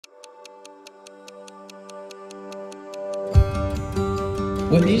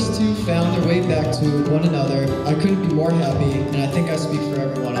When these two found their way back to one another, I couldn't be more happy, and I think I speak for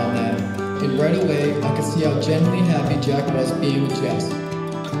everyone on that. And right away, I could see how genuinely happy Jack was being with Jess.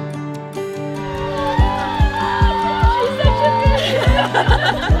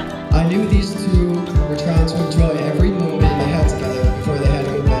 I knew these two were trying to enjoy every moment they had together before they had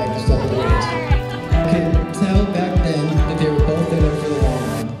to go back to separate ways. I could tell back then that they were both in it for the long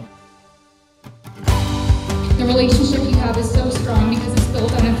run. The relationship you have is so strong because it's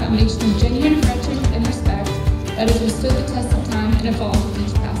built on a foundation of genuine friendship and respect that has withstood the test of time and evolved with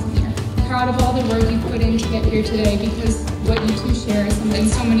each passing year. I'm proud of all the work you put in to get here today because what you two share is something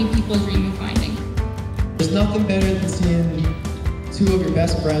so many people dream of finding. There's nothing better than seeing two of your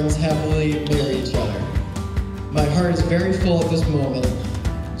best friends happily marry each other. My heart is very full at this moment.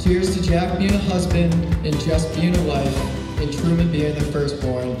 Cheers to Jack being a husband and Jess being a wife and Truman being the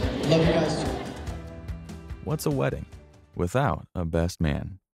firstborn. Love you guys. What's a wedding without a best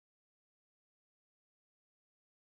man?